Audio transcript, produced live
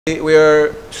We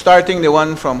are starting the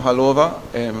one from Halova,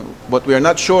 but we are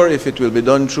not sure if it will be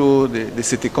done through the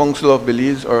City Council of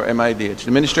Belize or MIDH. The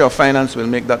Ministry of Finance will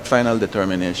make that final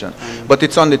determination, but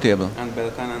it's on the table. And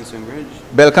Bel-Can and Swing Bridge?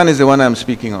 Bel-Can is the one I'm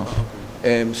speaking of. Oh,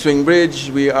 okay. Swing Bridge,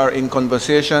 we are in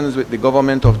conversations with the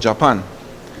government of Japan,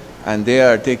 and they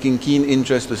are taking keen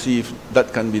interest to see if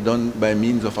that can be done by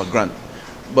means of a grant.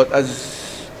 But as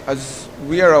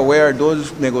we are aware,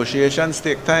 those negotiations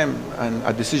take time, and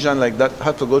a decision like that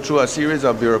has to go through a series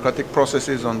of bureaucratic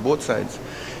processes on both sides.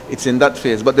 It's in that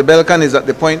phase. But the Bel-Can is at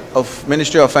the point of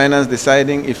Ministry of Finance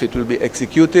deciding if it will be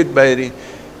executed by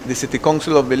the City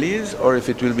Council of Belize or if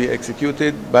it will be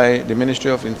executed by the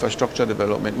Ministry of Infrastructure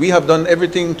Development. We have done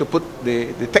everything to put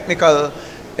the technical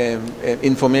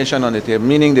information on the table,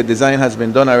 meaning the design has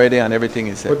been done already and everything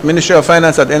is set. But Ministry of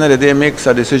Finance at the end of the day makes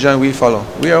a decision, we follow.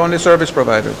 We are only service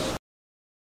providers.